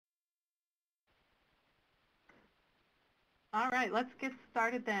All right, let's get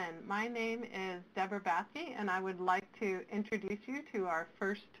started then. My name is Deborah Bathke, and I would like to introduce you to our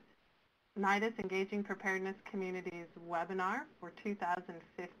first NIDIS Engaging Preparedness Communities webinar for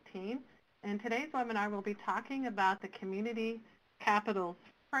 2015. In today's webinar, we'll be talking about the Community Capitals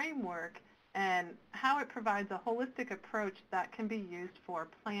Framework and how it provides a holistic approach that can be used for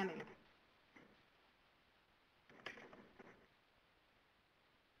planning.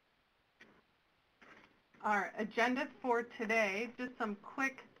 Our agenda for today, just some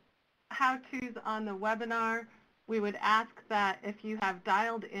quick how-tos on the webinar. We would ask that if you have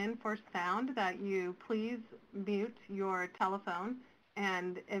dialed in for sound that you please mute your telephone.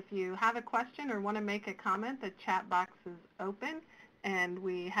 And if you have a question or want to make a comment, the chat box is open. And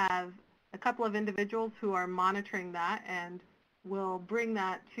we have a couple of individuals who are monitoring that and will bring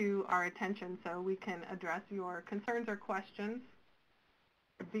that to our attention so we can address your concerns or questions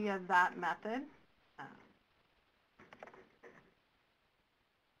via that method.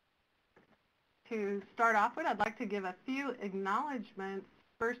 To start off with, I'd like to give a few acknowledgments.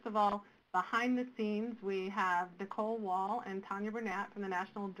 First of all, behind the scenes, we have Nicole Wall and Tanya Burnett from the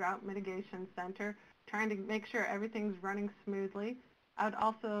National Drought Mitigation Center trying to make sure everything's running smoothly. I would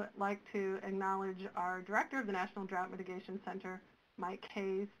also like to acknowledge our director of the National Drought Mitigation Center, Mike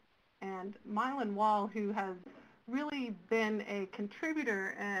Hayes, and Mylan Wall, who has really been a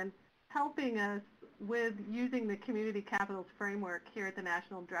contributor and helping us with using the Community Capitals Framework here at the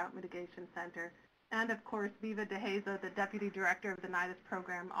National Drought Mitigation Center. And of course, Viva DeHaza, the Deputy Director of the NIDIS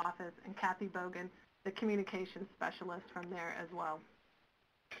Program Office, and Kathy Bogan, the Communications Specialist from there as well.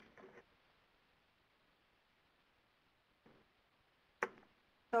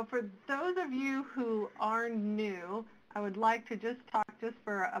 So for those of you who are new, I would like to just talk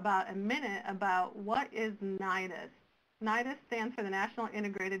for about a minute about what is NIDIS. NIDIS stands for the National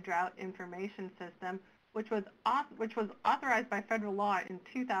Integrated Drought Information System, which was authorized by federal law in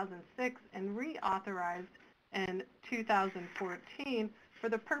 2006 and reauthorized in 2014 for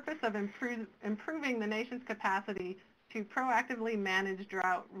the purpose of improving the nation's capacity to proactively manage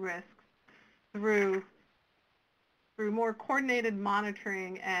drought risks through more coordinated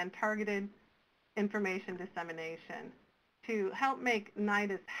monitoring and targeted information dissemination. To help make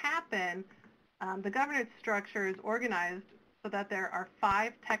NIDIS happen, the governance structure is organized so that there are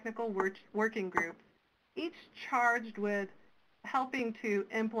 5 technical working groups, each charged with helping to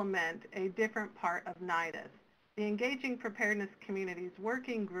implement a different part of NIDIS. The Engaging Preparedness Communities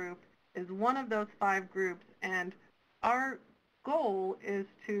Working Group is one of those 5 groups, and our goal is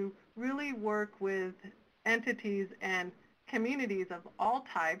to really work with entities and communities of all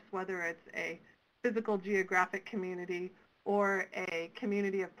types, whether it's a physical geographic community or a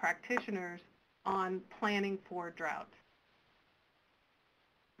community of practitioners, on planning for drought.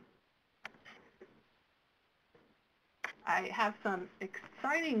 I have some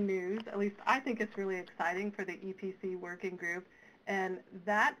exciting news, at least I think it's really exciting for the EPC working group, and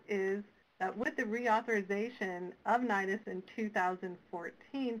that is that with the reauthorization of NIDIS in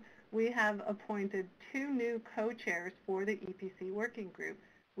 2014, we have appointed 2 new co-chairs for the EPC working group.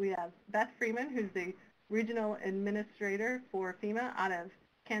 We have Beth Freeman, who's the Regional Administrator for FEMA out of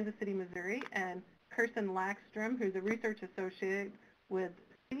Kansas City, Missouri, and Kirsten Lackstrom, who's a research associate with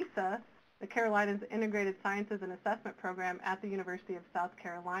CISA, the Carolinas Integrated Sciences and Assessment Program at the University of South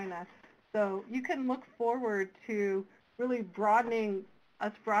Carolina. So you can look forward to really broadening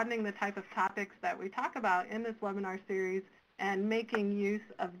the type of topics that we talk about in this webinar series and making use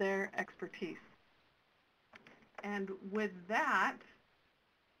of their expertise. And with that,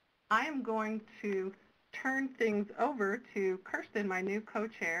 I am going to turn things over to Kirsten, my new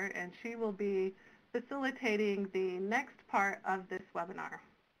co-chair, and she will be facilitating the next part of this webinar.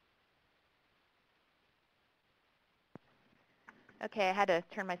 Okay, I had to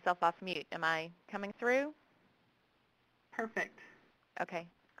turn myself off mute. Am I coming through? Perfect. Okay,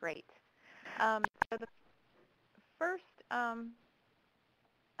 great. So the first,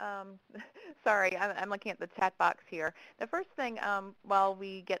 sorry, I'm looking at the chat box here. The first thing, while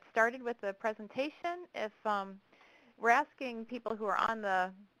we get started with the presentation, if we're asking people who are on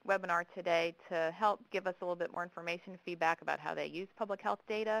the webinar today to help give us a little bit more information, feedback about how they use public health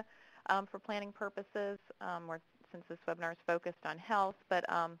data for planning purposes, since this webinar is focused on health, but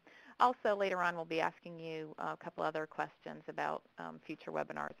also later on we'll be asking you a couple other questions about future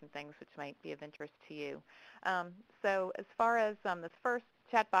webinars and things which might be of interest to you. So as far as this first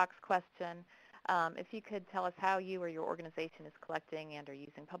chat box question, if you could tell us how you or your organization is collecting and are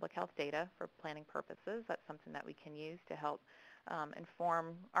using public health data for planning purposes, that's something that we can use to help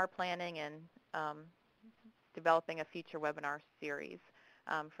inform our planning and developing a future webinar series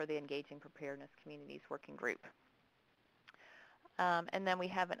for the Engaging Preparedness Communities Working Group. And then we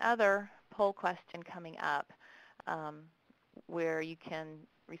have another poll question coming up where you can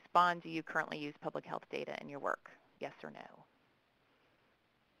respond, do you currently use public health data in your work? Yes or no?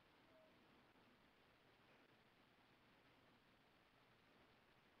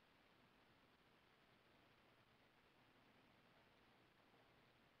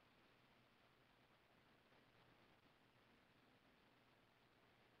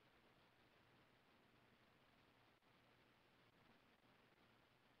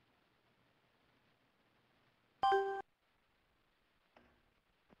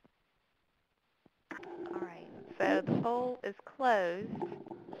 All right, so the poll is closed.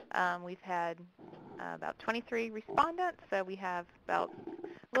 We've had about 23 respondents, so we have about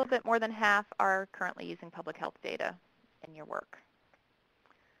a little bit more than half are currently using public health data in your work.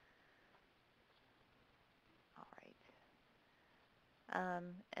 All right.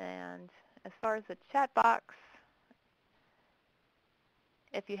 And as far as the chat box,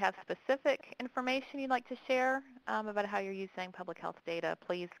 if you have specific information you'd like to share about how you're using public health data,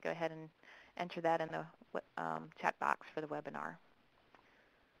 please go ahead and enter that in the chat box for the webinar.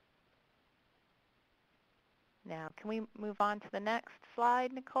 Now, can we move on to the next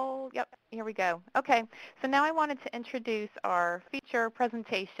slide, Nicole? Yep, here we go. Okay, so now I wanted to introduce our feature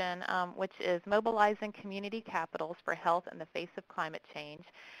presentation, which is Mobilizing Community Capitals for Health in the Face of Climate Change.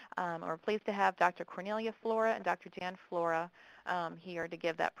 We're pleased to have Dr. Cornelia Flora and Dr. Jan Flora here to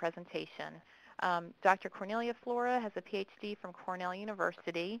give that presentation. Dr. Cornelia Flora has a PhD from Cornell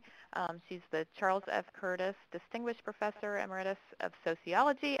University. She's the Charles F. Curtis Distinguished Professor Emeritus of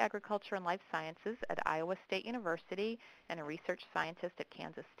Sociology, Agriculture, and Life Sciences at Iowa State University and a research scientist at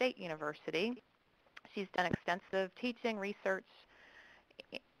Kansas State University. She's done extensive teaching, research,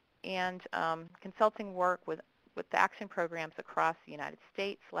 and consulting work with the action programs across the United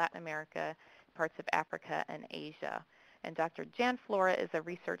States, Latin America, parts of Africa, and Asia. And Dr. Jan Flora is a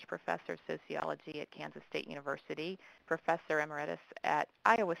research professor of sociology at Kansas State University, professor emeritus at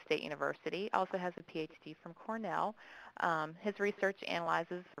Iowa State University, also has a PhD from Cornell. His research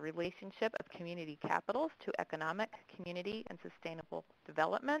analyzes the relationship of community capitals to economic, community, and sustainable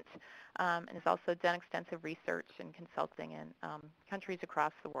development, and has also done extensive research and consulting in countries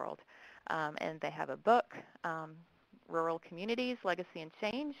across the world. And they have a book, Rural Communities, Legacy and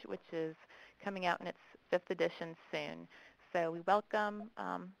Change, which is coming out in its 5th edition soon. So we welcome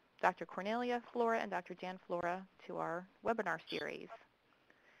Dr. Cornelia Flora and Dr. Jan Flora to our webinar series.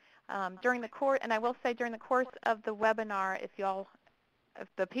 During the course, and I will say during the course of the webinar, if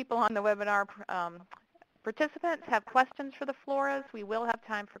the people on the webinar participants have questions for the Floras, we will have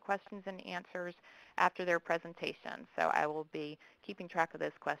time for questions and answers after their presentation. So I will be keeping track of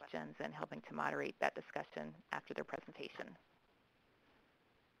those questions and helping to moderate that discussion after their presentation.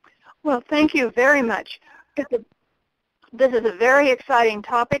 Well, thank you very much. This is a very exciting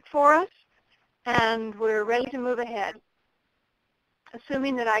topic for us, and we're ready to move ahead.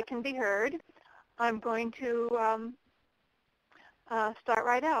 Assuming that I can be heard, I'm going to start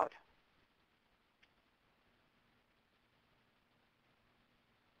right out.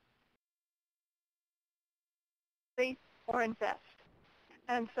 Or invest.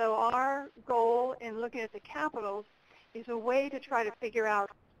 And so our goal in looking at the capitals is a way to try to figure out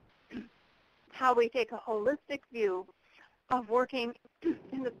how we take a holistic view of working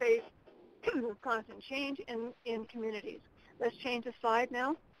in the face of constant change in communities. Let's change the slide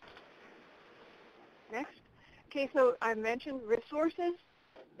now. Next. Okay, so I mentioned resources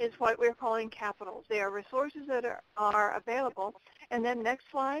is what we're calling capitals. They are resources that are available. And then next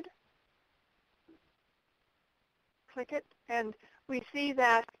slide. Click it, and we see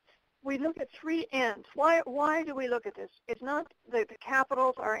that we look at 3 ends. Why do we look at this? It's not that the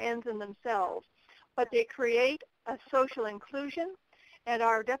capitals are ends in themselves, but they create a social inclusion, and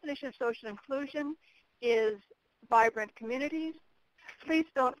our definition of social inclusion is vibrant communities. Please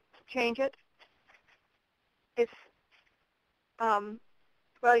don't change it. It's,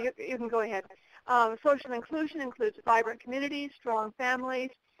 well, you can go ahead. Social inclusion includes vibrant communities, strong families,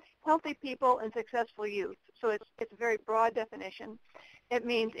 healthy people, and successful youth. So it's a very broad definition. It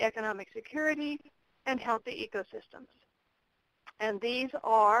means economic security and healthy ecosystems. And these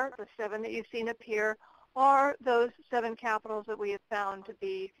are, the 7 that you've seen up here, are those 7 capitals that we have found to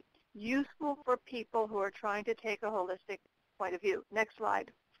be useful for people who are trying to take a holistic point of view. Next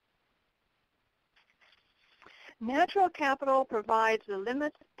slide. Natural capital provides the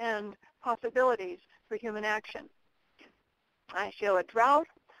limits and possibilities for human action. I show a drought.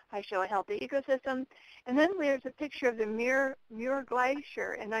 I show a healthy ecosystem. And then there's a picture of the Muir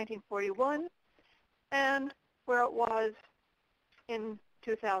Glacier in 1941 and where it was in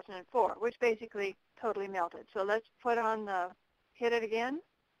 2004, which basically totally melted. So let's put on the hit it again.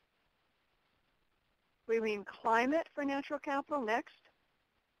 We mean climate for natural capital. Next.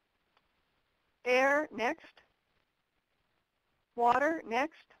 Air. Next. Water.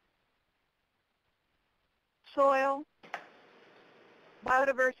 Next. Soil.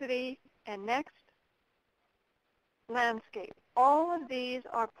 Biodiversity. And next. Landscape. All of these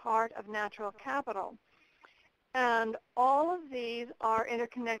are part of natural capital. And all of these are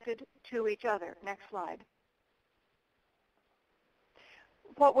interconnected to each other. Next slide.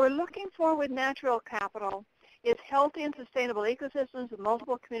 What we're looking for with natural capital is healthy and sustainable ecosystems with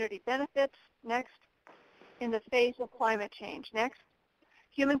multiple community benefits. Next. In the face of climate change. Next.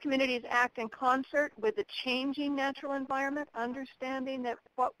 Human communities act in concert with the changing natural environment, understanding that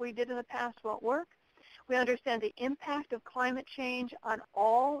what we did in the past won't work. We understand the impact of climate change on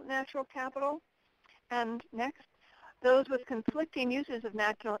all natural capital. And next, those with conflicting uses of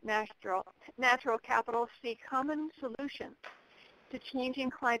natural capital see common solutions to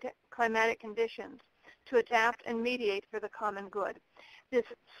changing climatic conditions to adapt and mediate for the common good. This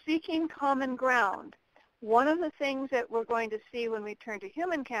seeking common ground, one of the things that we're going to see when we turn to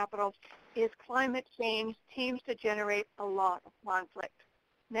human capital is climate change seems to generate a lot of conflict.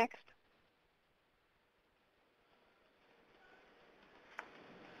 Next.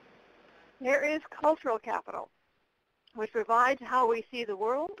 There is cultural capital, which provides how we see the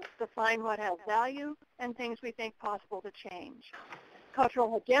world, define what has value, and things we think possible to change.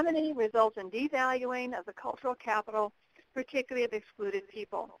 Cultural hegemony results in devaluing of the cultural capital, particularly of excluded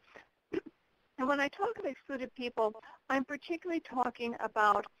people. And when I talk of excluded people, I'm particularly talking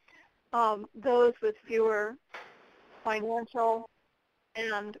about those with fewer financial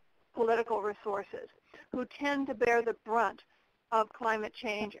and political resources who tend to bear the brunt of climate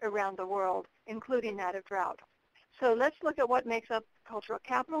change around the world, including that of drought. So let's look at what makes up cultural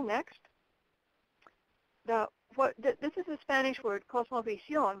capital next. This is a Spanish word,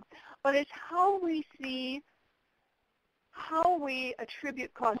 cosmovisión, but it's how we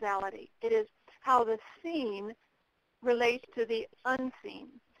attribute causality. It is how the seen relates to the unseen.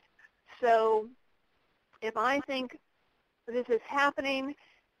 So if I think this is happening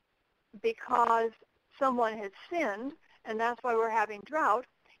because someone has sinned, and that's why we're having drought,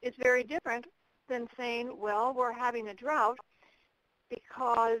 it's very different than saying, well, we're having a drought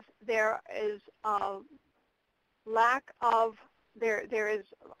because there is a lack of, there is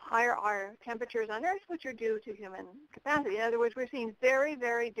higher temperatures on Earth, which are due to human capacity. In other words, we're seeing very,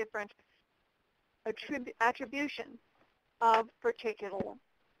 very different attribution of particular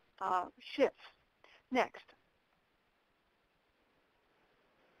shifts. Next.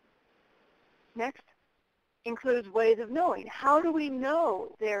 Next includes ways of knowing. How do we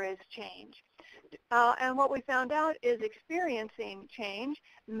know there is change? And what we found out is experiencing change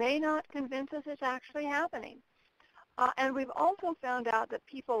may not convince us it's actually happening. And we've also found out that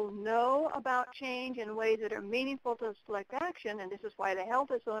people know about change in ways that are meaningful to select action, and this is why the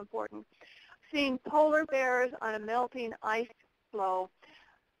health is so important. Seeing polar bears on a melting ice floe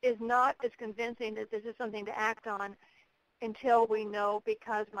is not as convincing that this is something to act on until we know,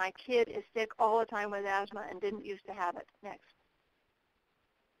 because my kid is sick all the time with asthma and didn't used to have it. Next.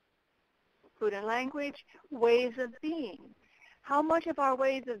 Food and language, ways of being. How much of our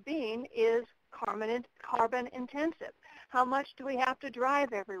ways of being is carbon intensive? How much do we have to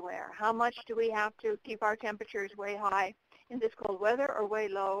drive everywhere? How much do we have to keep our temperatures way high in this cold weather or way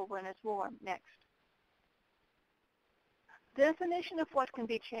low when it's warm? Next. Definition of what can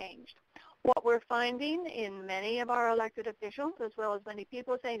be changed. What we're finding in many of our elected officials, as well as many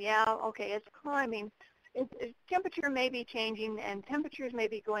people, saying, yeah, okay, it's climbing. Temperature may be changing and temperatures may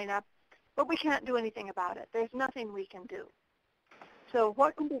be going up, but we can't do anything about it. There's nothing we can do. So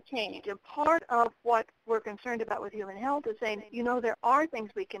what can be changed? And part of what we're concerned about with human health is saying, you know, there are things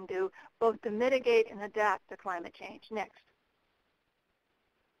we can do both to mitigate and adapt to climate change. Next.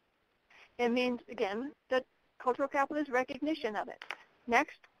 It means, again, that cultural capital is recognition of it.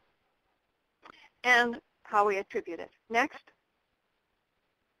 Next. And how we attribute it. Next.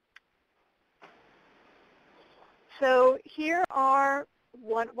 So here are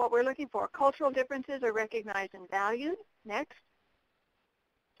what we're looking for. Cultural differences are recognized and valued. Next.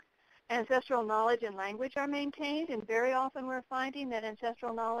 Ancestral knowledge and language are maintained, and very often we're finding that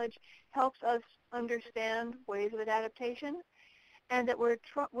ancestral knowledge helps us understand ways of adaptation, and that we're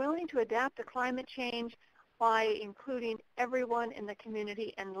willing to adapt to climate change by including everyone in the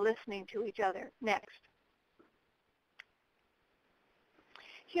community and listening to each other. Next.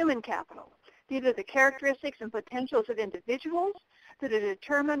 Human capital. These are the characteristics and potentials of individuals that are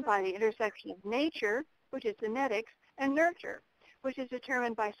determined by the intersection of nature, which is genetics, and nurture, which is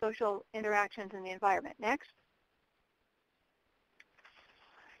determined by social interactions in the environment. Next.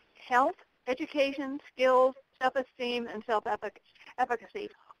 health, education, skills, self-esteem, and self-efficacy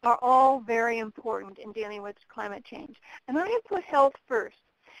are all very important in dealing with climate change. And I'm going to put health first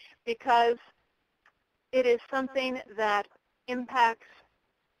because it is something that impacts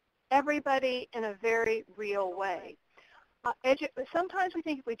everybody in a very real way. Sometimes we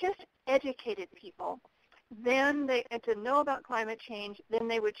think if we just educated people, then and to know about climate change, then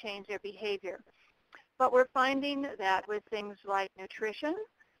they would change their behavior. But we're finding that with things like nutrition,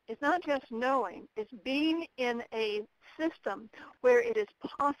 it's not just knowing, it's being in a system where it is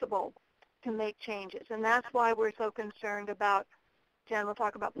possible to make changes. And that's why we're so concerned about, Jan will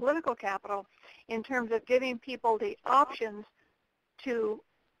talk about political capital, in terms of giving people the options to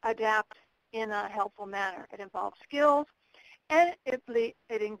adapt in a helpful manner. It involves skills, and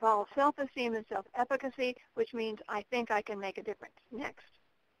it involves self-esteem and self-efficacy, which means I think I can make a difference. Next.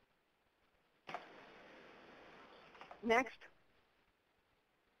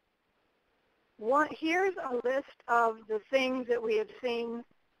 Here's a list of the things that we have seen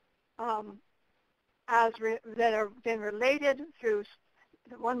that have been related through,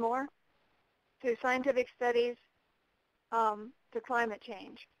 through scientific studies to climate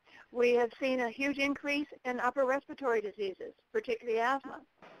change. We have seen a huge increase in upper respiratory diseases, particularly asthma.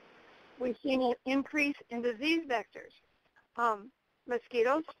 We've seen an increase in disease vectors,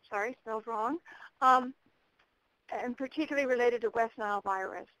 mosquitoes, sorry, spelled wrong, and particularly related to West Nile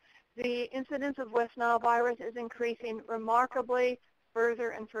virus. The incidence of West Nile virus is increasing remarkably further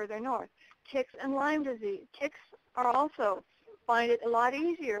and further north. Ticks and Lyme disease. Ticks are also find it a lot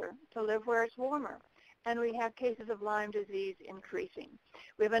easier to live where it's warmer. And we have cases of Lyme disease increasing.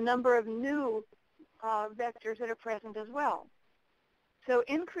 We have a number of new vectors that are present as well. So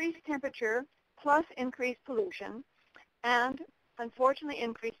increased temperature plus increased pollution, and unfortunately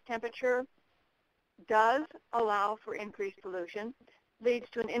increased temperature does allow for increased pollution, leads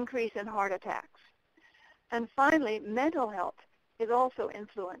to an increase in heart attacks. And finally, mental health is also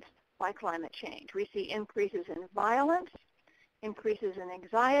influenced by climate change. We see increases in violence, increases in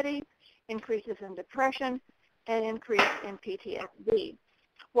anxiety, increases in depression, and increase in PTSD.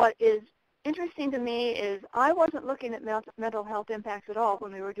 What is interesting to me is I wasn't looking at mental health impacts at all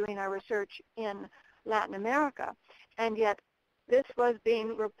when we were doing our research in Latin America, and yet this was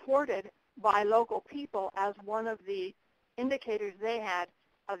being reported by local people as one of the indicators they had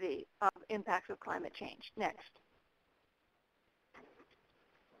of the impacts of climate change. Next.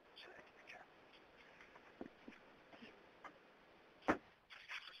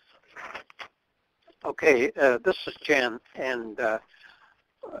 Okay, this is Jan, and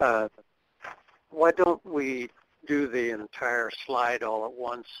why don't we do the entire slide all at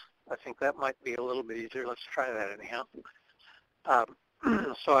once? I think that might be a little bit easier. Let's try that anyhow.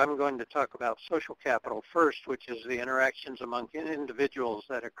 So I'm going to talk about social capital first, which is the interactions among individuals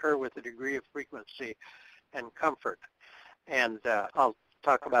that occur with a degree of frequency and comfort. And I'll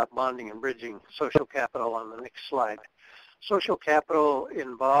talk about bonding and bridging social capital on the next slide. Social capital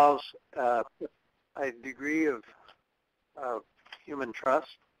involves a degree of human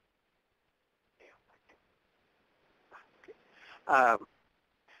trust,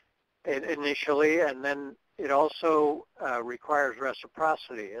 initially, and then it also requires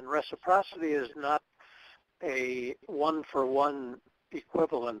reciprocity. And reciprocity is not a one-for-one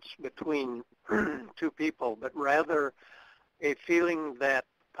equivalence between two people, but rather a feeling that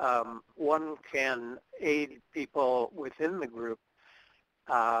one can aid people within the group,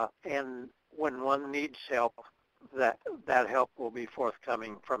 and when one needs help, that help will be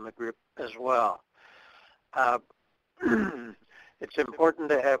forthcoming from the group as well. It's important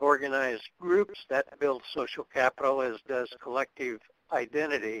to have organized groups that build social capital, as does collective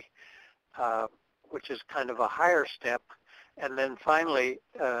identity, which is kind of a higher step. And then finally,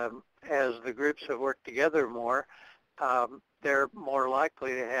 as the groups have worked together more, they're more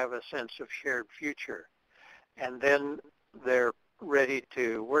likely to have a sense of shared future. And then they're ready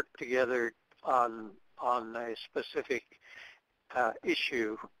to work together on a specific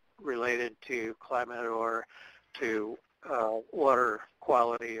issue related to climate or to water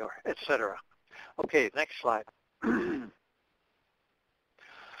quality, or et cetera. Okay, next slide.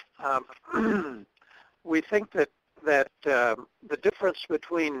 We think that the difference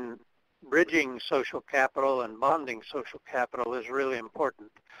between bridging social capital and bonding social capital is really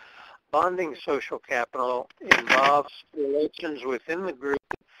important. Bonding social capital involves relations within the group,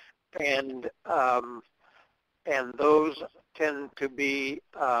 and those tend to be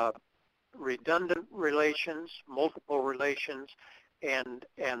redundant relations, multiple relations, and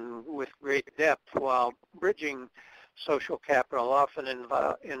with great depth, while bridging social capital often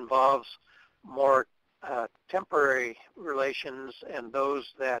involves more temporary relations and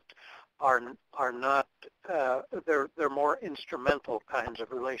those that are not, they're more instrumental kinds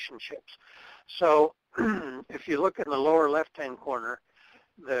of relationships. So if you look in the lower left-hand corner,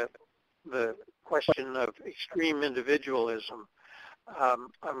 the question of extreme individualism,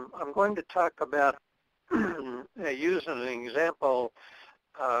 I'm going to talk about using an example,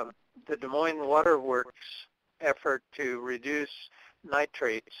 the Des Moines Water Works effort to reduce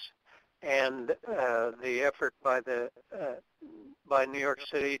nitrates and the effort by New York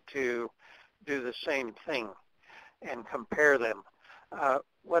City to do the same thing and compare them.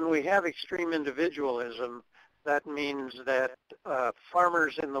 When we have extreme individualism, that means that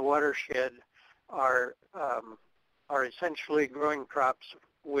farmers in the watershed are essentially growing crops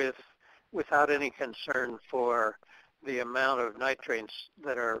without any concern for the amount of nitrates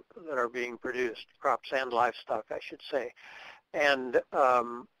that are being produced, crops and livestock, I should say. And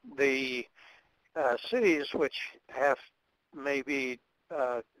the cities which have maybe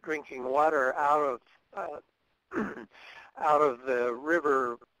drinking water out of the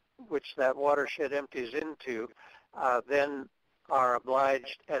river which that watershed empties into, then are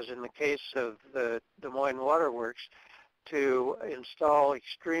obliged, as in the case of the Des Moines Water Works, to install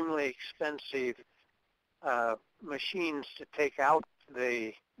extremely expensive machines to take out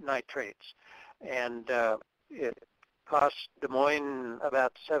the nitrates. And it costs Des Moines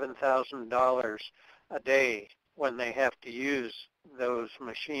about $7,000 a day when they have to use those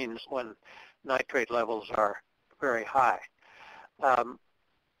machines when nitrate levels are very high.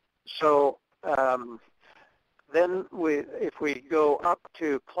 Then if we go up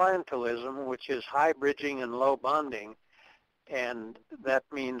to clientelism, which is high bridging and low bonding, and that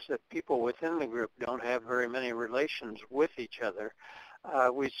means that people within the group don't have very many relations with each other,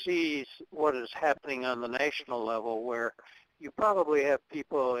 we see what is happening on the national level, where you probably have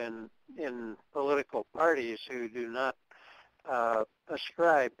people in political parties who do not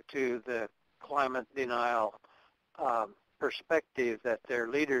ascribe to the climate denial perspective that their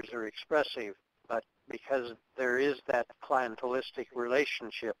leaders are expressive, but because there is that clientelistic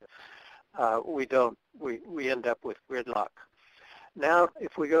relationship, we end up with gridlock. Now,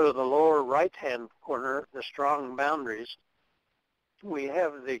 if we go to the lower right-hand corner, the strong boundaries, we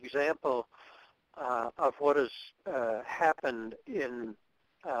have the example of what has happened in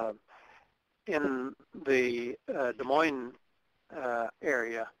the Des Moines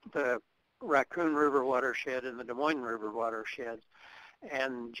area, the Raccoon River watershed and the Des Moines River watershed.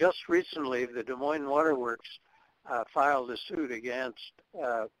 And just recently, the Des Moines Water Works filed a suit against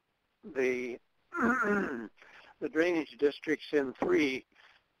the drainage districts in 3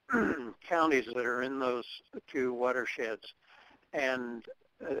 counties that are in those 2 watersheds, and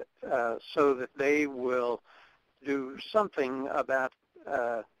so that they will do something about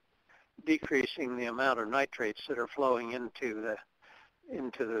decreasing the amount of nitrates that are flowing into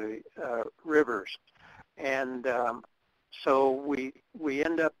the rivers. And so we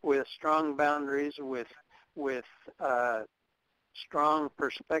end up with strong boundaries, with strong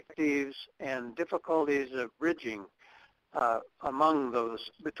perspectives and difficulties of bridging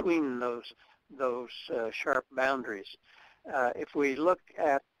between those sharp boundaries. If we look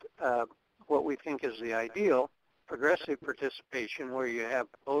at what we think is the ideal, progressive participation, where you have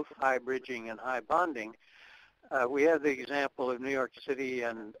both high bridging and high bonding, we have the example of New York City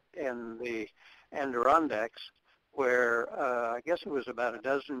and the Adirondacks, where I guess it was about a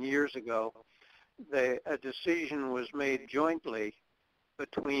dozen years ago, a decision was made jointly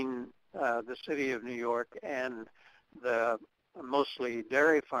between the city of New York and the mostly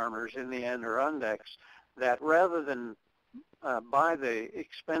dairy farmers in the Adirondacks, that rather than buy the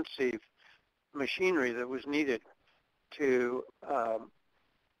expensive machinery that was needed to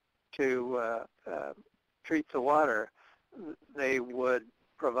treat the water, they would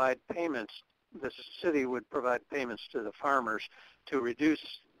provide payments. The city would provide payments to the farmers to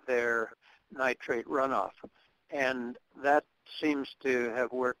reduce their nitrate runoff, and that seems to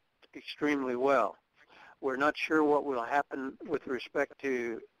have worked extremely well. We're not sure what will happen with respect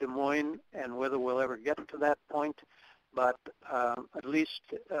to Des Moines and whether we'll ever get to that point, but at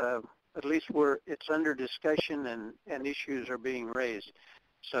least it's under discussion and issues are being raised.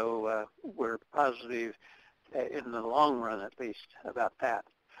 So we're positive in the long run, at least, about that.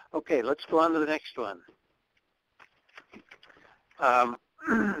 Okay, let's go on to the next one.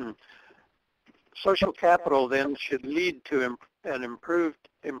 Social capital then should lead to an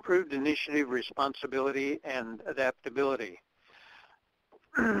improved initiative, responsibility, and adaptability.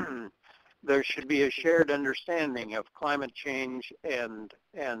 There should be a shared understanding of climate change and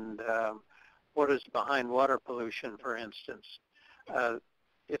what is behind water pollution, for instance.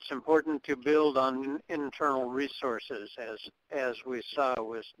 it's important to build on internal resources, as we saw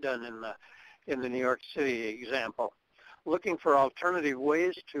was done in the New York City example. Looking for alternative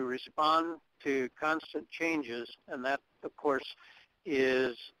ways to respond to constant changes, and that, of course,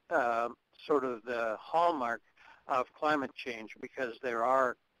 is sort of the hallmark of climate change, because there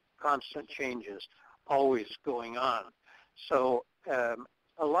are constant changes always going on. So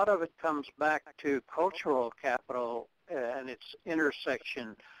a lot of it comes back to cultural capital and its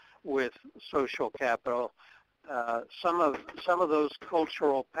intersection with social capital. Some of those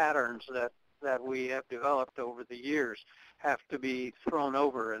cultural patterns that we have developed over the years have to be thrown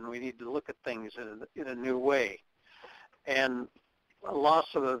over, and we need to look at things in a new way. And a loss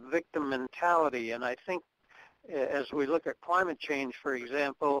of a victim mentality, and I think as we look at climate change, for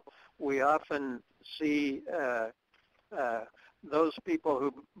example, we often see those people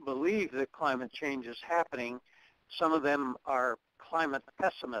who believe that climate change is happening. Some of them are climate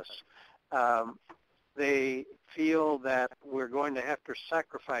pessimists. They feel that we're going to have to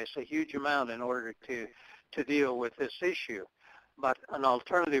sacrifice a huge amount in order to deal with this issue. But an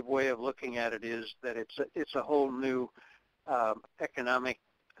alternative way of looking at it is that it's a whole new economic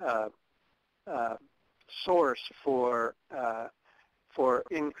source for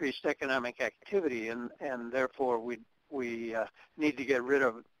increased economic activity, and therefore we need to get rid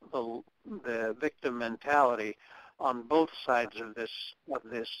of the victim mentality on both sides of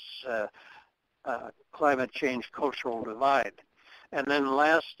this climate change cultural divide. And then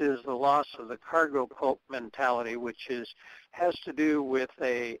last is the loss of the cargo cult mentality, which has to do with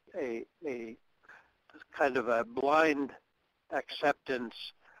a kind of a blind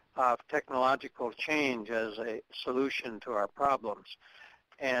acceptance of technological change as a solution to our problems.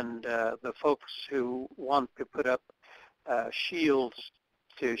 And the folks who want to put up shields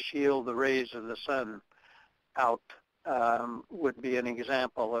to shield the rays of the sun out would be an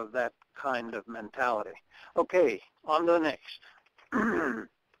example of that kind of mentality. Okay, on to the next.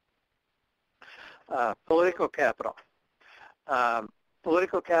 Political capital.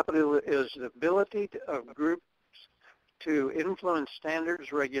 Political capital is the ability of groups to influence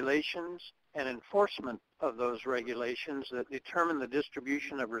standards, regulations, and enforcement of those regulations that determine the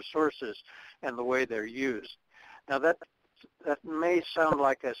distribution of resources and the way they're used. Now that may sound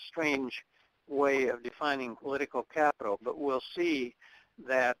like a strange way of defining political capital, but we'll see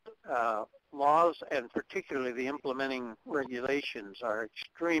that laws, and particularly the implementing regulations, are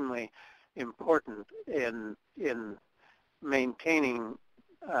extremely important in maintaining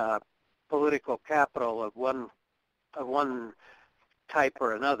political capital of one type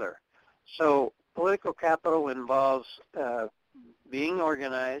or another. So political capital involves being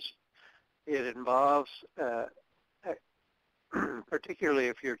organized. It involves, particularly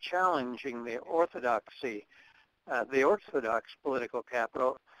if you're challenging the orthodox political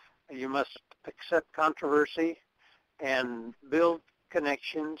capital, you must accept controversy and build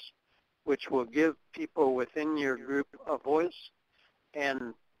connections which will give people within your group a voice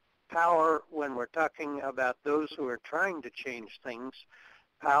and power. When we're talking about those who are trying to change things,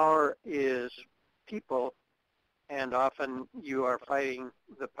 power is people, and often you are fighting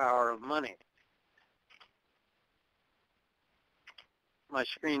the power of money. My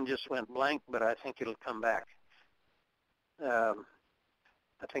screen just went blank, but I think it'll come back.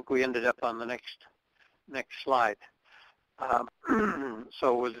 I think we ended up on the next slide.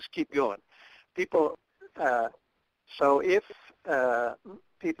 So we'll just keep going. People, so if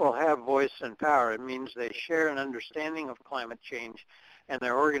people have voice and power, it means they share an understanding of climate change, and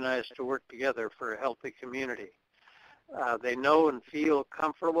they're organized to work together for a healthy community. They know and feel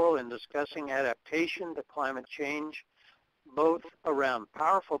comfortable in discussing adaptation to climate change, both around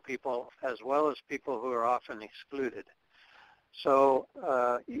powerful people as well as people who are often excluded. So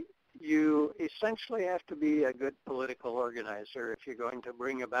you essentially have to be a good political organizer if you're going to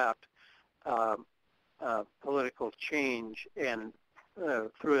bring about political change, and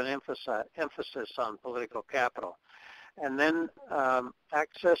through an emphasis on political capital. And then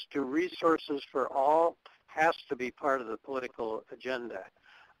access to resources for all has to be part of the political agenda.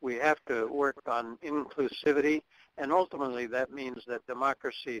 We have to work on inclusivity, and ultimately that means that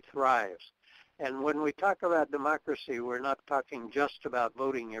democracy thrives. And when we talk about democracy, we're not talking just about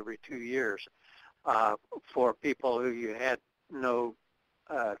voting every 2 years for people who you had no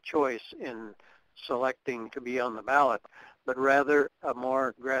choice in selecting to be on the ballot, but rather a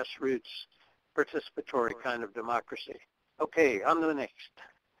more grassroots participatory kind of democracy. Okay, on to the next.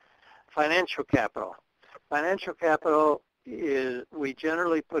 Financial capital. Financial capital is, we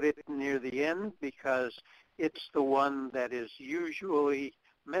generally put it near the end because it's the one that is usually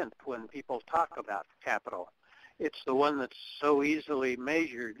meant when people talk about capital. it's the one that's so easily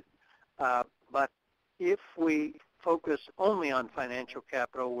measured. But if we focus only on financial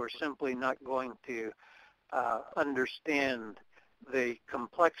capital, we're simply not going to understand the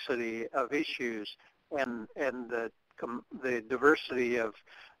complexity of issues and the diversity of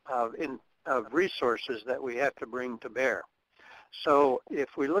resources that we have to bring to bear. So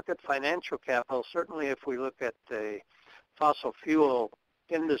if we look at financial capital, certainly if we look at the fossil fuel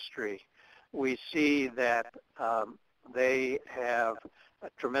industry, we see that they have a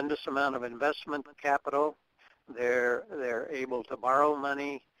tremendous amount of investment capital. They're able to borrow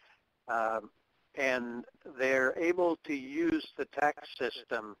money, and they're able to use the tax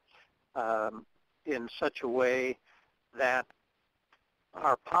system in such a way that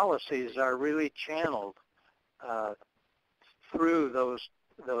our policies are really channeled through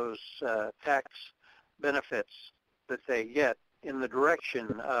those tax benefits that they get in the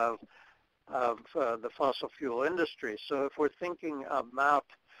direction of the fossil fuel industry. So if we're thinking about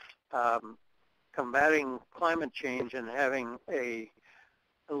combating climate change and having a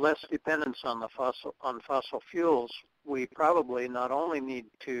less dependence on fossil fuels, we probably not only need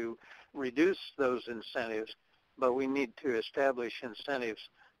to reduce those incentives, but we need to establish incentives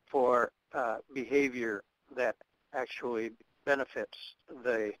for behavior that actually benefits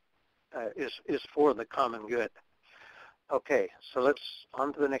is for the common good. Okay, so let's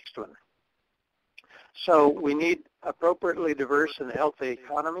on to the next one. So we need appropriately diverse and healthy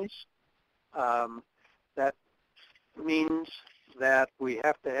economies. That means that we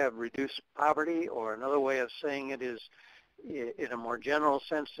have to have reduced poverty, or another way of saying it is, in a more general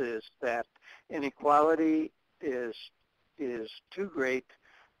sense, is that inequality is too great,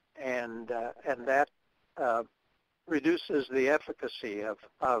 and that reduces the efficacy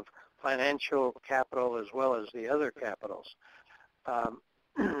of financial capital as well as the other capitals.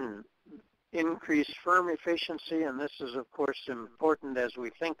 Increased firm efficiency, and this is of course important as we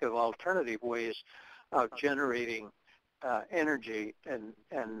think of alternative ways of generating energy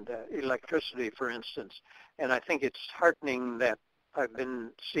and electricity, for instance. And I think it's heartening that I've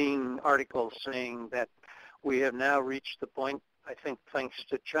been seeing articles saying that we have now reached the point, I think thanks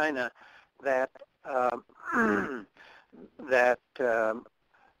to China, that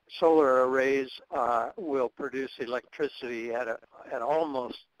solar arrays will produce electricity at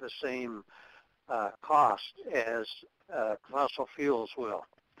almost the same cost as fossil fuels will.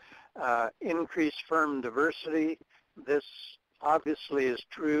 Increased firm diversity. This obviously is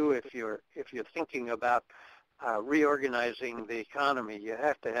true if you're thinking about reorganizing the economy. You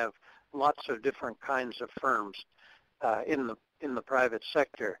have to have lots of different kinds of firms in the private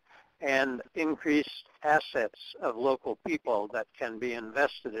sector, and increased assets of local people that can be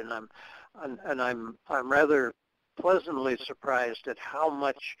invested in. I'm rather pleasantly surprised at how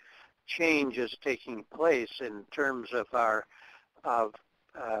much change is taking place in terms of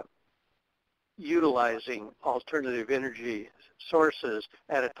utilizing alternative energy sources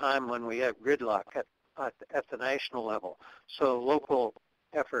at a time when we have gridlock at the national level. So local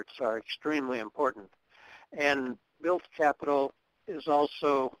efforts are extremely important. And built capital is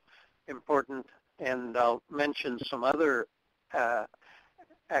also important, and I'll mention some other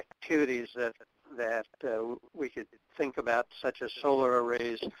activities that we could think about, such as solar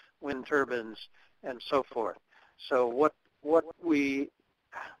arrays, wind turbines, and so forth. So what we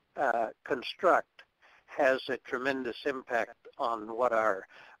construct has a tremendous impact on what our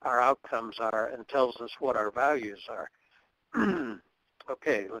outcomes are and tells us what our values are.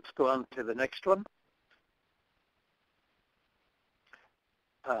 Okay, let's go on to the next one.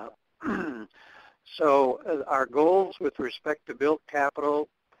 So our goals with respect to built capital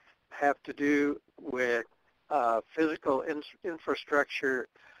have to do with physical infrastructure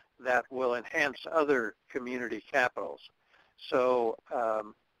that will enhance other community capitals. So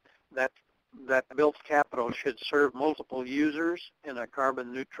that built capital should serve multiple users in a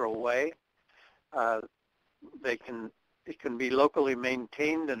carbon neutral way. It can be locally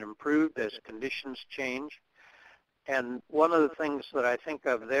maintained and improved as conditions change. And one of the things that I think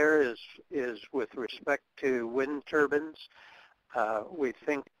of there is with respect to wind turbines. We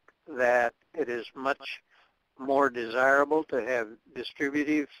think that it is much more desirable to have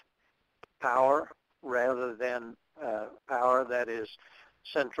distributive power rather than power that is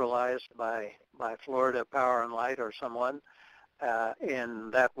centralized by Florida Power and Light or someone,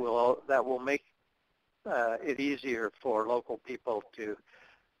 and that will make it easier for local people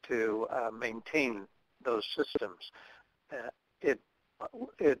to maintain those systems. It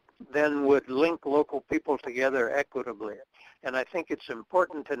then would link local people together equitably. And I think it's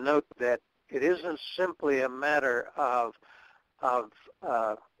important to note that it isn't simply a matter of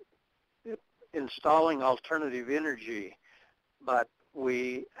installing alternative energy, but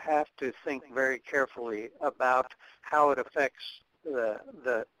we have to think very carefully about how it affects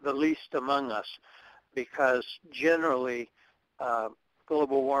the least among us, because generally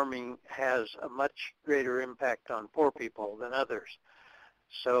global warming has a much greater impact on poor people than others.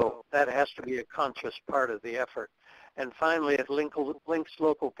 So that has to be a conscious part of the effort. And finally, it links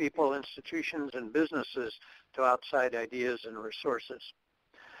local people, institutions, and businesses to outside ideas and resources.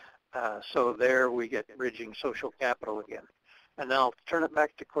 So there we get bridging social capital again. And now I'll turn it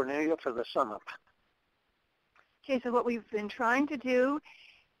back to Cornelia for the sum up. Okay, so what we've been trying to do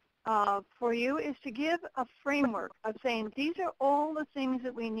for you is to give a framework of saying these are all the things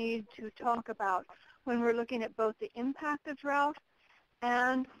that we need to talk about when we're looking at both the impact of drought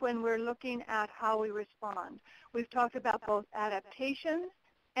and when we're looking at how we respond. We've talked about both adaptation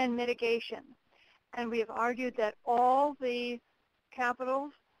and mitigation, and we have argued that all the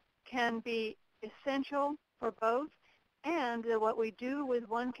capitals can be essential for both, and that what we do with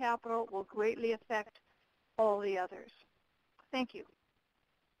one capital will greatly affect all the others. Thank you.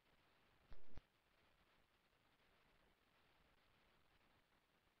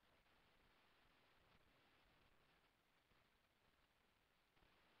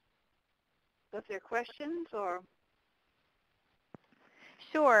 If there are questions or?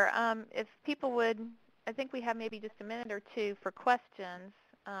 Sure. If people would, I think we have maybe just a minute or two for questions.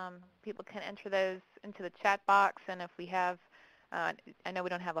 People can enter those into the chat box, and if we have, I know we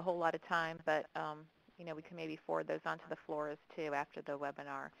don't have a whole lot of time, but you know, we can maybe forward those onto the floors too after the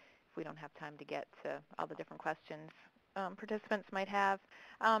webinar if we don't have time to get to all the different questions participants might have.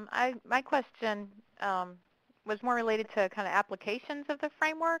 My question was more related to kind of applications of the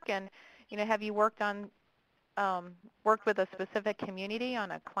framework, and you know, have you worked with a specific community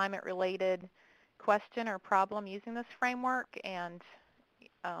on a climate-related question or problem using this framework, and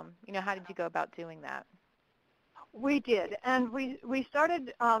you know, how did you go about doing that? We did, and we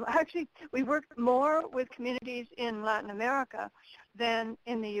started, actually, we worked more with communities in Latin America than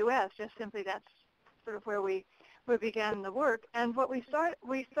in the U.S., just simply that's sort of where we began the work. And what we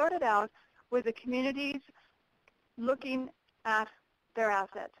started out with the communities looking at their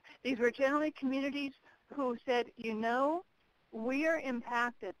assets. These were generally communities who said, you know, we are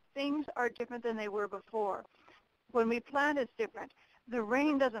impacted. Things are different than they were before. When we plant, it's different. The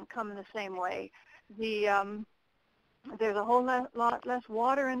rain doesn't come in the same way. There's a whole lot less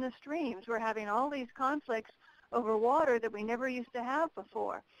water in the streams. We're having all these conflicts over water that we never used to have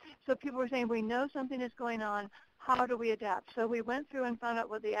before. So people were saying, we know something is going on. How do we adapt? So we went through and found out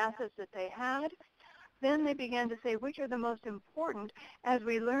what the assets that they had. Then they began to say, which are the most important as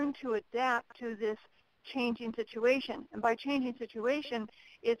we learn to adapt to this changing situation. And by changing situation,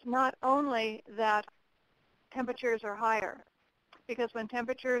 it's not only that temperatures are higher, because when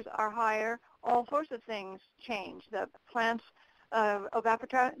temperatures are higher, all sorts of things change. The plant's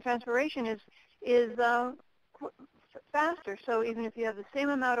evapotranspiration is faster, so even if you have the same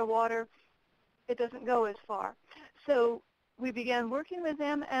amount of water, it doesn't go as far. So we began working with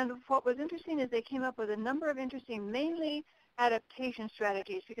them, and what was interesting is they came up with a number of interesting, mainly adaptation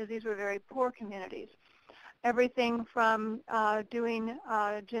strategies, because these were very poor communities. Everything from doing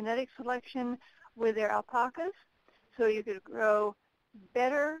genetic selection with their alpacas, so you could grow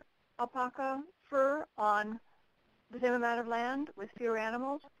better alpaca fur on the same amount of land with fewer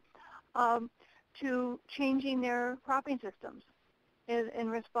animals, to changing their cropping systems in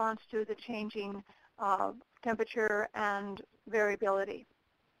response to the changing temperature and variability.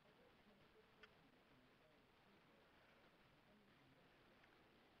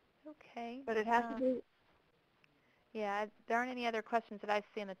 Okay. But it has to be. Yeah, there aren't any other questions that I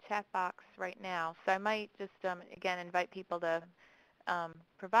see in the chat box right now, so I might just, again, invite people to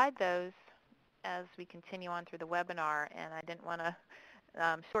provide those as we continue on through the webinar, and I didn't want to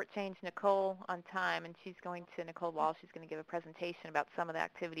shortchange Nicole on time, and Nicole Wall, she's going to give a presentation about some of the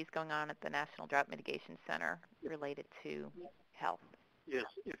activities going on at the National Drought Mitigation Center related to health. Yes,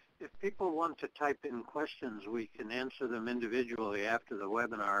 if people want to type in questions, we can answer them individually after the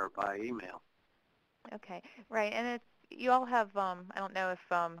webinar by email. Okay, right, and you all have, I don't know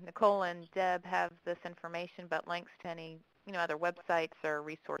if Nicole and Deb have this information, but links to any other websites or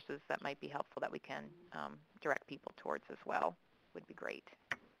resources that might be helpful that we can direct people towards as well would be great.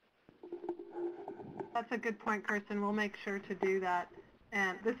 That's a good point, Kirsten. We'll make sure to do that.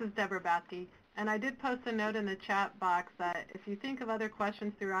 And this is Deborah Bathke. And I did post a note in the chat box that if you think of other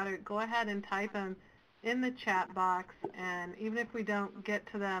questions throughout it, go ahead and type them in the chat box. And even if we don't get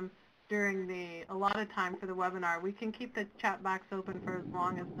to them during the allotted time for the webinar, we can keep the chat box open for as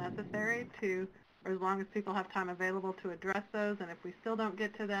long as necessary or as long as people have time available to address those. And if we still don't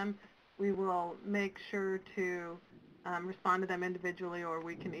get to them, we will make sure to respond to them individually, or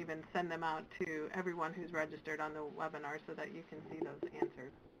we can even send them out to everyone who's registered on the webinar so that you can see those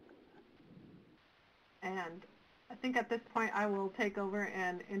answers. And I think at this point I will take over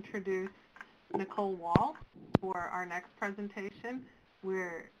and introduce Nicole Wall for our next presentation.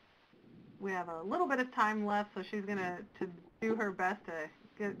 We have a little bit of time left, so she's going to do her best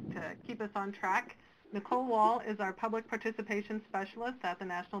to keep us on track. Nicole Wall is our public participation specialist at the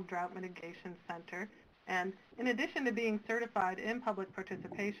National Drought Mitigation Center. And in addition to being certified in public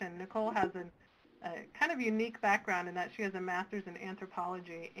participation, Nicole has a kind of unique background in that she has a master's in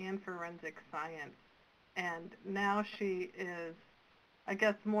anthropology and forensic science. And now she is, I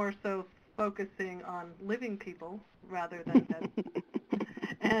guess, more so focusing on living people rather than dead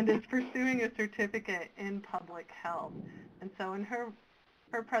and is pursuing a certificate in public health. And so in her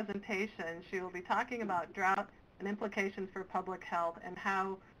presentation, she will be talking about drought and implications for public health and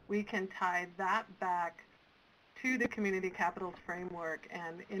how we can tie that back to the community capitals framework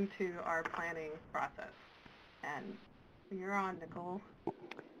and into our planning process. And you're on, Nicole.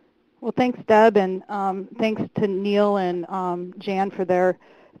 Well, thanks, Deb, and thanks to Neil and Jan for their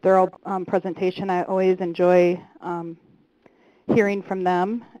thorough presentation. I always enjoy hearing from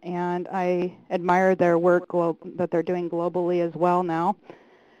them, and I admire their work that they're doing globally as well now.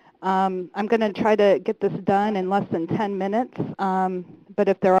 I'm going to try to get this done in less than 10 minutes, but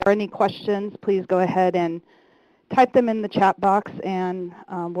if there are any questions, please go ahead and type them in the chat box, and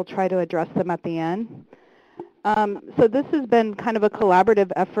we'll try to address them at the end. So this has been kind of a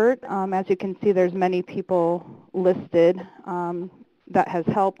collaborative effort. As you can see, there's many people listed that has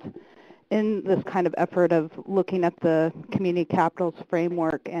helped in this kind of effort of looking at the community capitals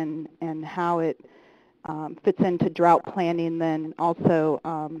framework and how it fits into drought planning, then also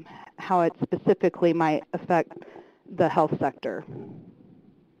how it specifically might affect the health sector.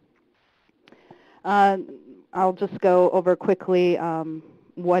 I'll just go over quickly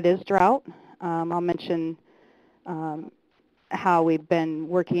what is drought. I'll mention how we've been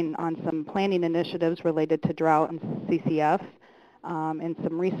working on some planning initiatives related to drought and CCF and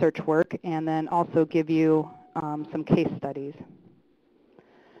some research work, and then also give you some case studies.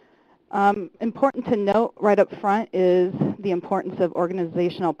 Important to note right up front is the importance of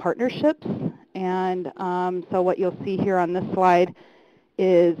organizational partnerships, and so what you'll see here on this slide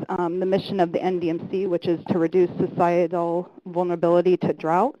is the mission of the NDMC, which is to reduce societal vulnerability to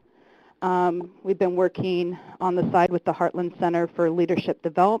drought. We've been working on the side with the Heartland Center for Leadership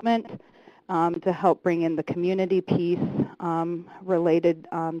Development to help bring in the community piece related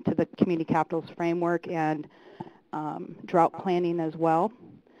to the community capitals framework and drought planning as well.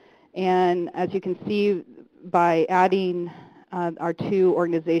 And as you can see, by adding our two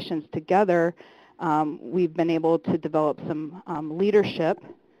organizations together, we've been able to develop some leadership,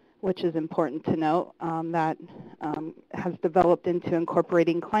 which is important to note, that has developed into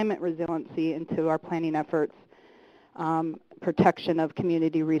incorporating climate resiliency into our planning efforts, protection of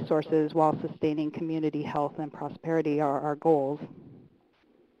community resources while sustaining community health and prosperity are our goals.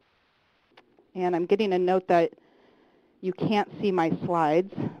 And I'm getting a note that you can't see my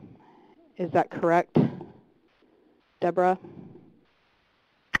slides. Is that correct, Deborah?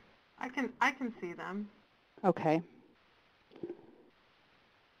 I can see them. Okay.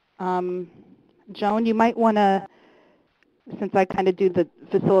 Joan, you might want to, since I kind of do the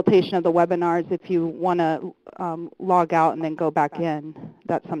facilitation of the webinars, if you want to log out and then go back in,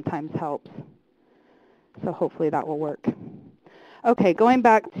 that sometimes helps. So hopefully that will work. Okay, going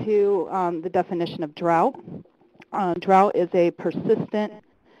back to the definition of drought. Drought is a persistent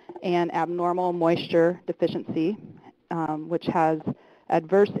and abnormal moisture deficiency, which has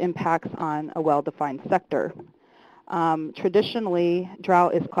adverse impacts on a well-defined sector. Traditionally,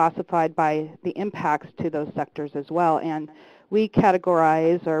 drought is classified by the impacts to those sectors as well, and we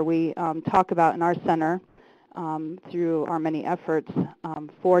categorize, or we talk about in our center through our many efforts,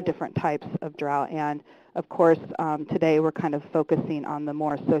 4 different types of drought. And of course, today we're kind of focusing on the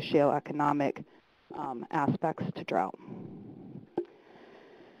more socioeconomic aspects to drought.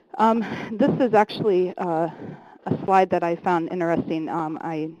 This is actually a slide that I found interesting.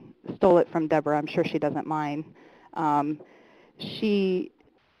 I stole it from Deborah. I'm sure she doesn't mind. She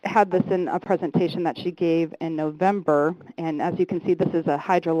had this in a presentation that she gave in November, and as you can see, this is a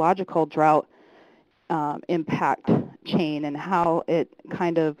hydrological drought impact chain, and how it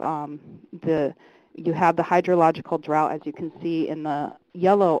kind of, you have the hydrological drought, as you can see in the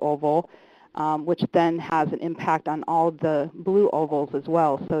yellow oval, which then has an impact on all the blue ovals as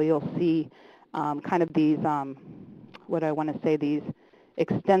well. So you'll see kind of these, what I want to say, these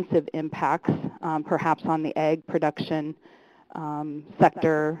extensive impacts, perhaps on the egg production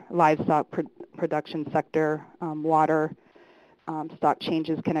sector, livestock production sector, water stock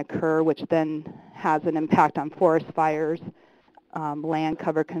changes can occur, which then has an impact on forest fires, land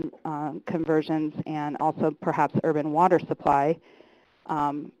cover conversions, and also perhaps urban water supply.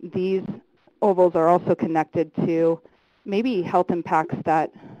 These ovals are also connected to maybe health impacts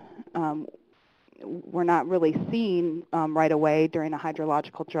that we're not really seeing right away during a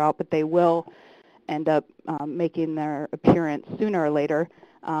hydrological drought, but they will end up making their appearance sooner or later,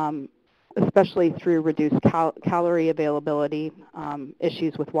 especially through reduced calorie availability,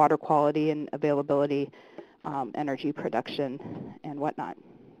 issues with water quality and availability, energy production, and whatnot.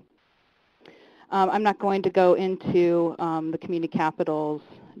 I'm not going to go into the community capitals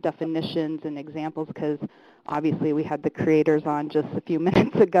definitions and examples because obviously we had the creators on just a few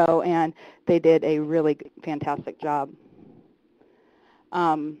minutes ago and they did a really fantastic job.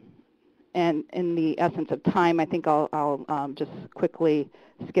 And in the essence of time, I think I'll just quickly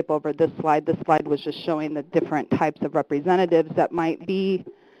skip over this slide. This slide was just showing the different types of representatives that might be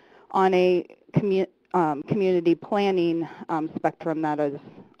on a community planning spectrum that is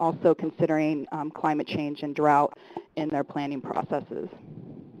also considering climate change and drought in their planning processes.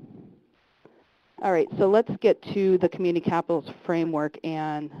 All right, so let's get to the community capitals framework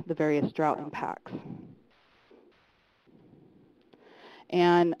and the various drought impacts.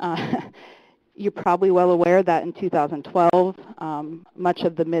 And you're probably well aware that in 2012, much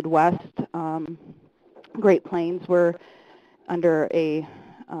of the Midwest, Great Plains were under a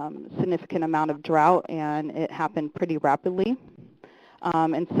significant amount of drought, and it happened pretty rapidly.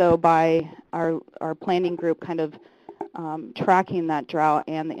 And so by our planning group kind of tracking that drought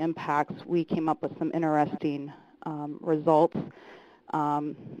and the impacts, we came up with some interesting results.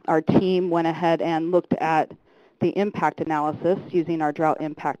 Our team went ahead and looked at the impact analysis using our Drought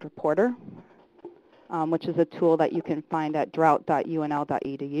Impact Reporter, which is a tool that you can find at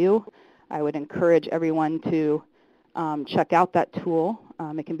drought.unl.edu. I would encourage everyone to check out that tool.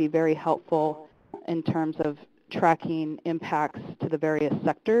 It can be very helpful in terms of tracking impacts to the various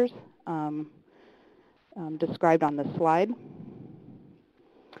sectors described on this slide.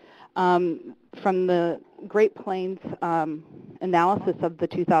 From the Great Plains analysis of the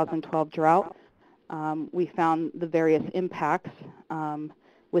 2012 drought, we found the various impacts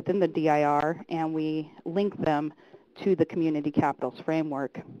within the DIR, and we linked them to the Community Capitals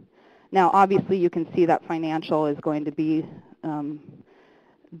Framework. Now, obviously, you can see that financial is going to be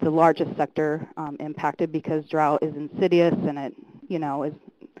the largest sector impacted because drought is insidious and it,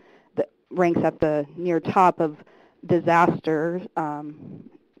 ranks at the near top of disaster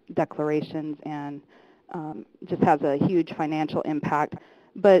declarations and just has a huge financial impact.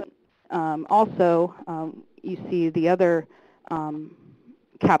 But also, you see the other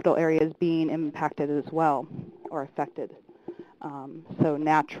capital areas being impacted as well or affected. So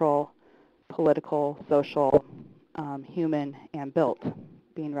natural, political, social, human, and built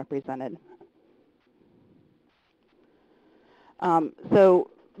being represented. So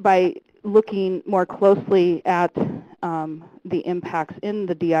by looking more closely at the impacts in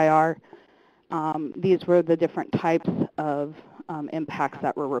the DIR, these were the different types of impacts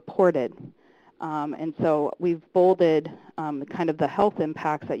that were reported. And so we've bolded kind of the health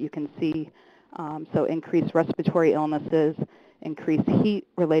impacts that you can see. So increased respiratory illnesses, increased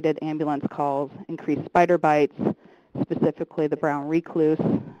heat-related ambulance calls, increased spider bites, specifically the brown recluse,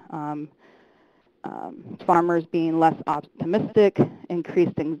 farmers being less optimistic,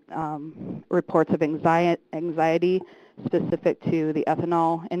 increased reports of anxiety specific to the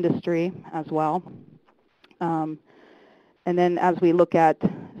ethanol industry as well. And then as we look at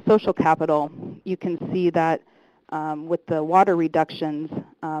social capital, you can see that with the water reductions,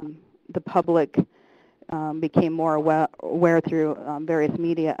 the public became more aware through various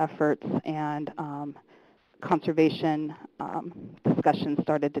media efforts, and conservation discussions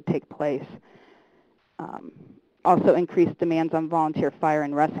started to take place. Also increased demands on volunteer fire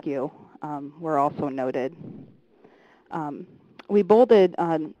and rescue were also noted. We bolded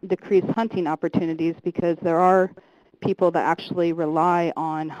decreased hunting opportunities because there are people that actually rely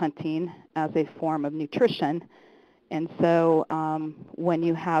on hunting as a form of nutrition. And so when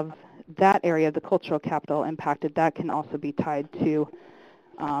you have that area of the cultural capital impacted, that can also be tied to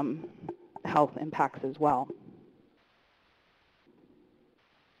health impacts as well.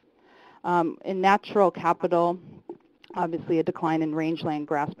 In natural capital, obviously a decline in rangeland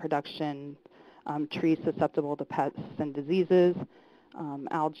grass production, trees susceptible to pests and diseases,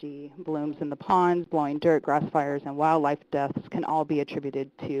 algae blooms in the ponds, blowing dirt, grass fires, and wildlife deaths can all be attributed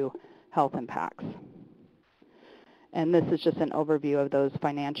to health impacts. And this is just an overview of those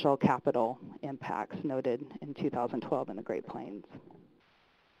financial capital impacts noted in 2012 in the Great Plains.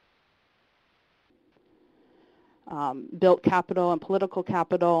 Built capital and political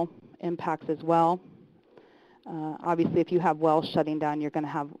capital impacts as well. Obviously, if you have wells shutting down, you're going to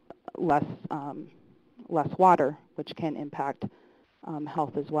have less water, which can impact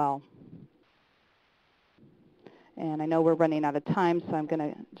health as well. And I know we're running out of time, so I'm going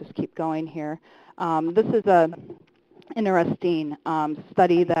to just keep going here. This is an interesting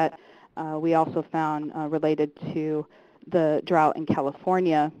study that we also found related to the drought in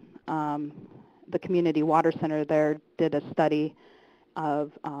California. The Community Water Center there did a study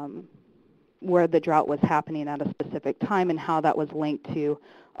of where the drought was happening at a specific time and how that was linked to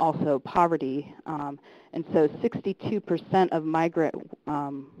also poverty. And so 62% of migrant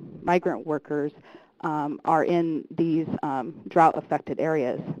workers are in these drought-affected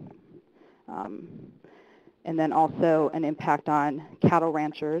areas. And then also an impact on cattle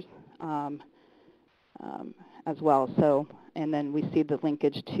ranchers as well. So, and then we see the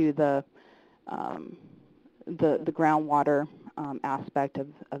linkage to the groundwater aspect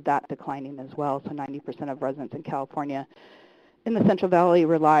of that declining as well. So 90% of residents in California in the Central Valley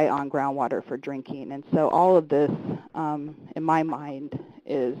rely on groundwater for drinking. And so all of this, in my mind,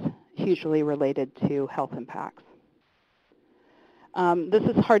 is hugely related to health impacts. This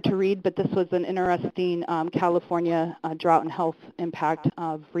is hard to read, but this was an interesting California drought and health impact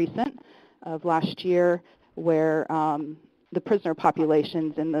of last year, where the prisoner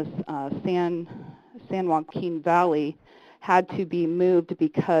populations in this San Joaquin Valley had to be moved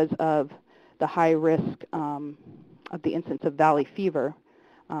because of the high risk of the incidence of valley fever,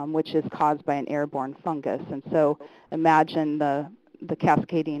 which is caused by an airborne fungus. And so imagine the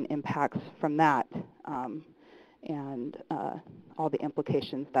cascading impacts from that and all the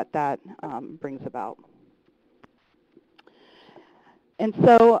implications that brings about. And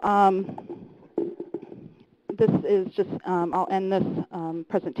so this is just, I'll end this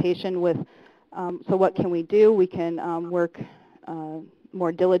presentation with, so what can we do? We can work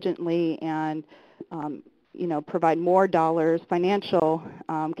more diligently and provide more dollars, financial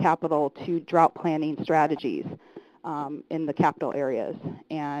capital to drought planning strategies in the capital areas,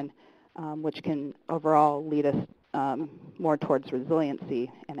 and which can overall lead us more towards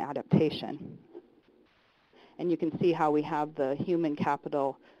resiliency and adaptation. And you can see how we have the human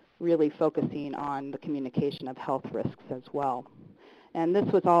capital really focusing on the communication of health risks as well. And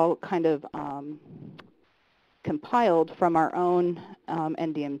this was all kind of compiled from our own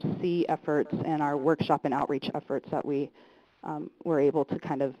NDMC efforts and our workshop and outreach efforts that we were able to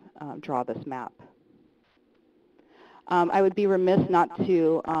kind of draw this map. I would be remiss not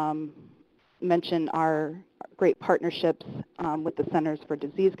to mention our great partnerships with the Centers for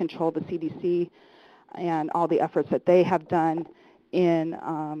Disease Control, the CDC, and all the efforts that they have done in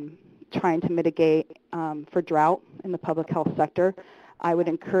trying to mitigate for drought in the public health sector. I would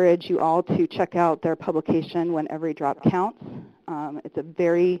encourage you all to check out their publication, When Every Drop Counts. It's a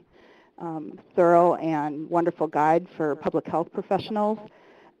very thorough and wonderful guide for public health professionals.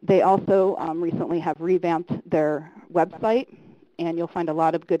 They also recently have revamped their website, and you'll find a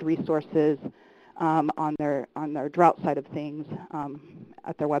lot of good resources on their drought side of things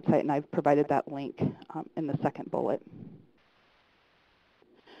at their website, and I've provided that link in the second bullet.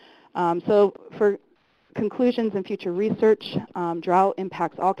 So for conclusions and future research, drought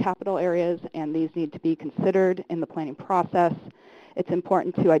impacts all capital areas, and these need to be considered in the planning process. It's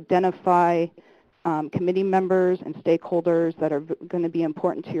important to identify committee members and stakeholders that are going to be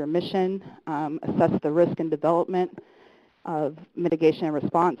important to your mission, assess the risk and development of mitigation and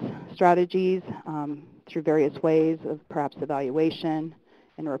response strategies through various ways of perhaps evaluation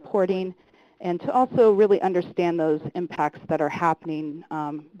and reporting, and to also really understand those impacts that are happening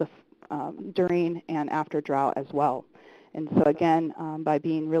during and after drought as well. And so again, by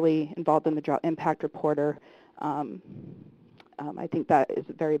being really involved in the Drought Impact Reporter, I think that is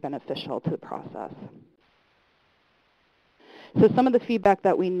very beneficial to the process. So some of the feedback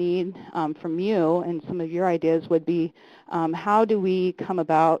that we need from you and some of your ideas would be, how do we come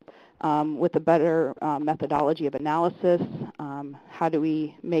about with a better methodology of analysis? How do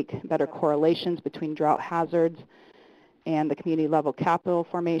we make better correlations between drought hazards and the community level capital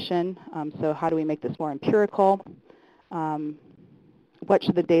formation? So how do we make this more empirical? What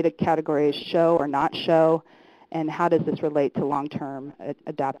should the data categories show or not show? And how does this relate to long-term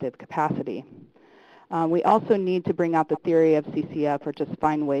adaptive capacity? We also need to bring out the theory of CCF, or just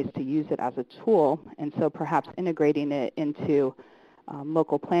find ways to use it as a tool, and so perhaps integrating it into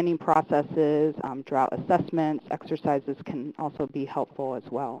local planning processes, drought assessments, exercises can also be helpful as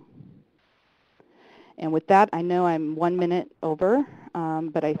well. And with that, I know I'm 1 minute over,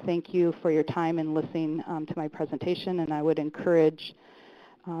 but I thank you for your time and listening to my presentation, and I would encourage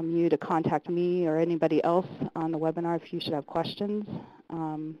you to contact me or anybody else on the webinar if you should have questions.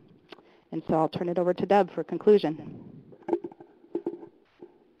 And so I'll turn it over to Deb for conclusion.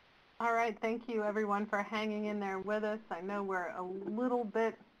 All right, thank you everyone for hanging in there with us. I know we're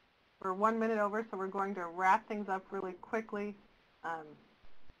 1 minute over, so we're going to wrap things up really quickly.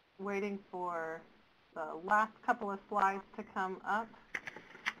 Waiting for the last couple of slides to come up.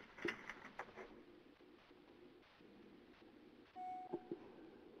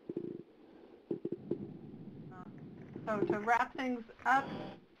 So to wrap things up,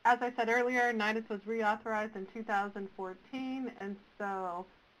 as I said earlier, NIDIS was reauthorized in 2014, and so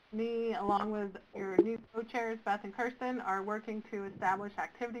me, along with your new co-chairs, Beth and Kirsten, are working to establish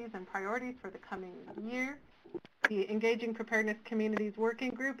activities and priorities for the coming year. The Engaging Preparedness Communities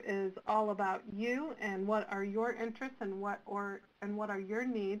Working Group is all about you and what are your interests and what are your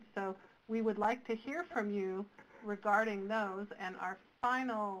needs. So we would like to hear from you regarding those. And our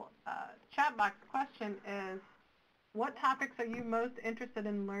final chat box question is, what topics are you most interested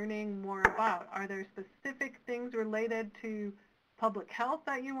in learning more about? Are there specific things related to public health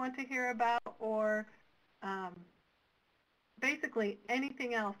that you want to hear about, or basically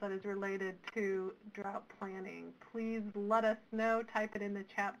anything else that is related to drought planning? Please let us know, type it in the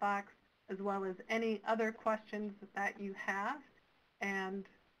chat box, as well as any other questions that you have. And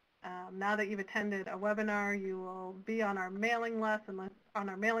now that you've attended a webinar, you will be on our mailing list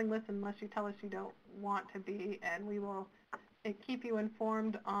unless you tell us you don't want to be, and we will keep you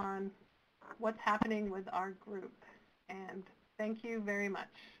informed on what's happening with our group. And thank you very much.